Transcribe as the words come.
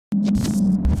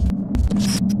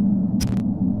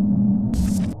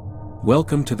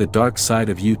Welcome to the dark side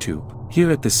of YouTube.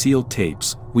 Here at the Sealed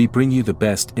Tapes, we bring you the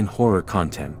best in horror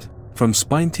content. From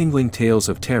spine-tingling tales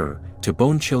of terror, to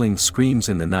bone-chilling screams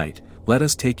in the night, let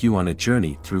us take you on a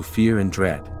journey through fear and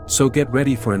dread. So get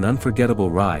ready for an unforgettable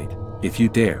ride, if you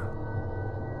dare.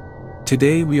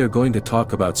 Today we are going to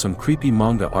talk about some creepy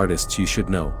manga artists you should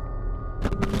know.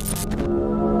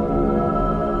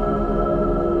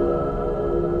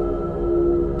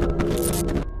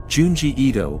 Junji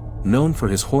Ito, known for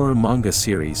his horror manga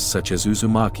series such as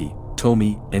Uzumaki,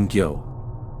 Tomi, and Gyo.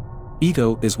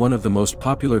 Ito is one of the most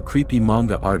popular creepy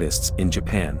manga artists in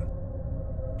Japan.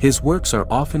 His works are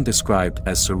often described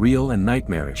as surreal and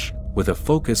nightmarish, with a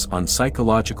focus on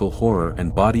psychological horror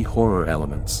and body horror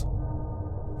elements.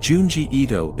 Junji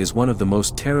Ito is one of the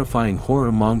most terrifying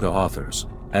horror manga authors,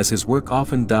 as his work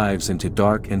often dives into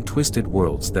dark and twisted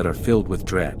worlds that are filled with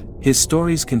dread. His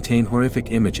stories contain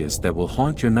horrific images that will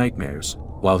haunt your nightmares,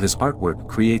 while his artwork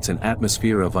creates an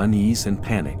atmosphere of unease and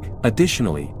panic.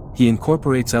 Additionally, he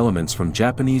incorporates elements from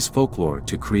Japanese folklore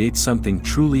to create something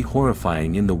truly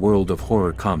horrifying in the world of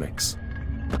horror comics.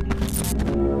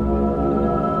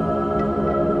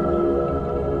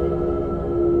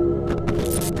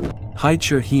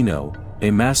 Hideshi Hino, a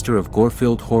master of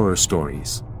gore-filled horror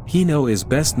stories. Hino is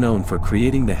best known for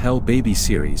creating the Hell Baby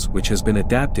series, which has been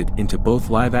adapted into both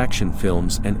live-action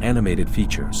films and animated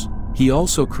features. He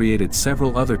also created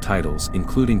several other titles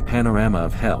including Panorama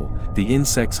of Hell, The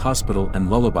Insects Hospital and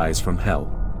Lullabies from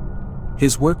Hell.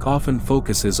 His work often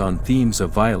focuses on themes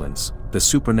of violence, the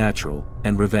supernatural,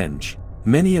 and revenge.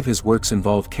 Many of his works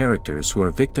involve characters who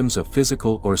are victims of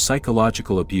physical or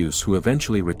psychological abuse who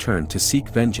eventually return to seek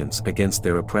vengeance against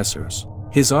their oppressors.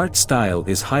 His art style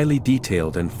is highly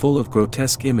detailed and full of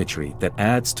grotesque imagery that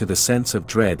adds to the sense of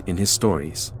dread in his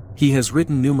stories. He has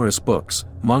written numerous books,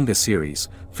 manga series,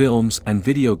 films and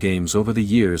video games over the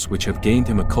years which have gained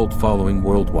him a cult following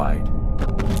worldwide.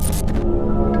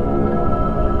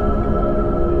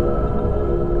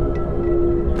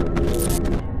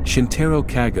 Shintaro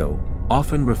Kago,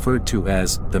 often referred to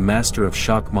as the master of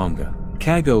shock manga.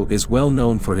 Kago is well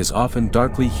known for his often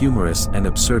darkly humorous and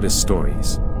absurdist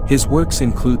stories. His works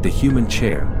include The Human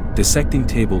Chair, Dissecting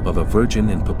Table of a Virgin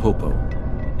and Popopo.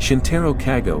 Shintaro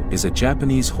Kago is a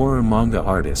Japanese horror manga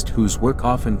artist whose work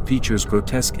often features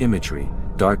grotesque imagery,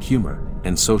 dark humor,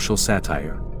 and social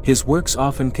satire. His works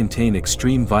often contain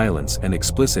extreme violence and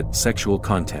explicit sexual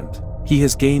content. He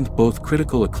has gained both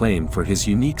critical acclaim for his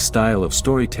unique style of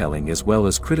storytelling as well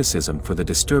as criticism for the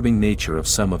disturbing nature of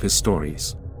some of his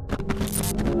stories.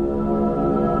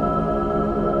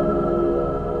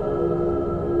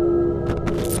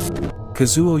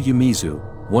 Kazuo Umezu,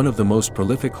 one of the most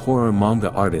prolific horror manga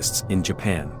artists in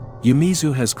Japan.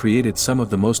 Umezu has created some of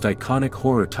the most iconic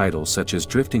horror titles such as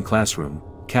Drifting Classroom,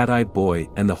 Cat-Eyed Boy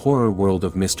and the horror world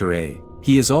of Mr. A.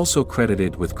 He is also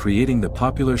credited with creating the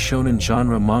popular shonen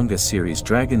genre manga series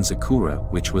Dragon Sakura,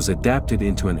 which was adapted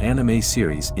into an anime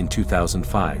series in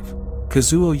 2005.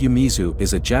 Kazuo Umezu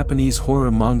is a Japanese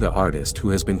horror manga artist who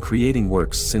has been creating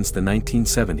works since the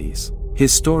 1970s.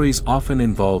 His stories often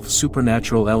involve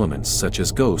supernatural elements such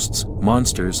as ghosts,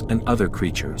 monsters and other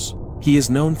creatures. He is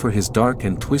known for his dark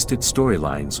and twisted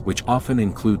storylines which often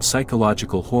include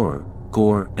psychological horror,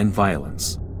 gore and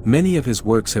violence. Many of his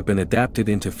works have been adapted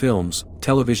into films,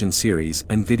 television series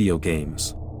and video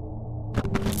games.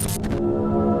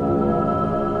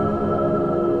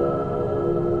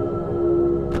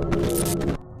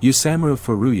 Usamaru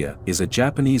Furuya is a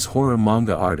Japanese horror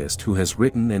manga artist who has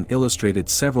written and illustrated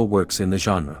several works in the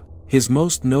genre. His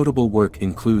most notable work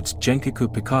includes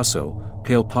Genkaku Picasso,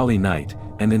 Pale Polly Night,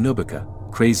 and Inubika,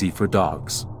 Crazy for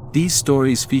Dogs. These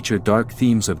stories feature dark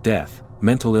themes of death,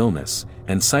 mental illness,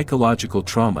 and psychological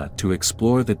trauma to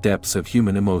explore the depths of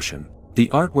human emotion. The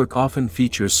artwork often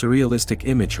features surrealistic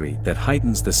imagery that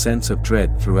heightens the sense of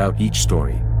dread throughout each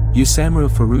story. Usamaru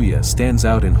Furuya stands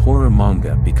out in horror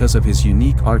manga because of his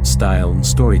unique art style and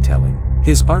storytelling.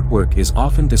 His artwork is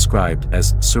often described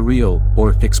as surreal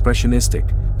or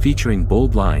expressionistic, featuring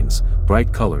bold lines,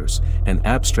 bright colors, and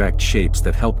abstract shapes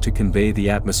that help to convey the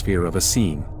atmosphere of a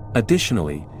scene.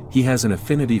 Additionally, he has an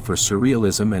affinity for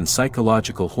surrealism and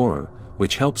psychological horror,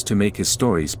 which helps to make his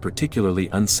stories particularly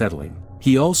unsettling.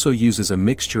 He also uses a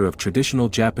mixture of traditional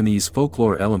Japanese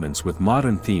folklore elements with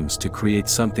modern themes to create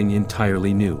something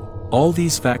entirely new. All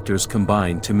these factors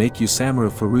combine to make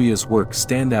Usamaru Furuya's work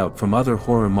stand out from other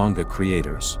horror manga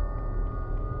creators.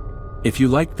 If you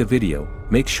liked the video,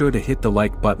 make sure to hit the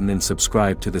like button and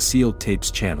subscribe to the Sealed Tapes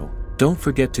channel. Don't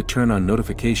forget to turn on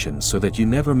notifications so that you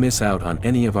never miss out on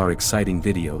any of our exciting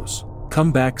videos.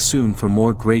 Come back soon for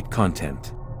more great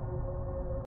content.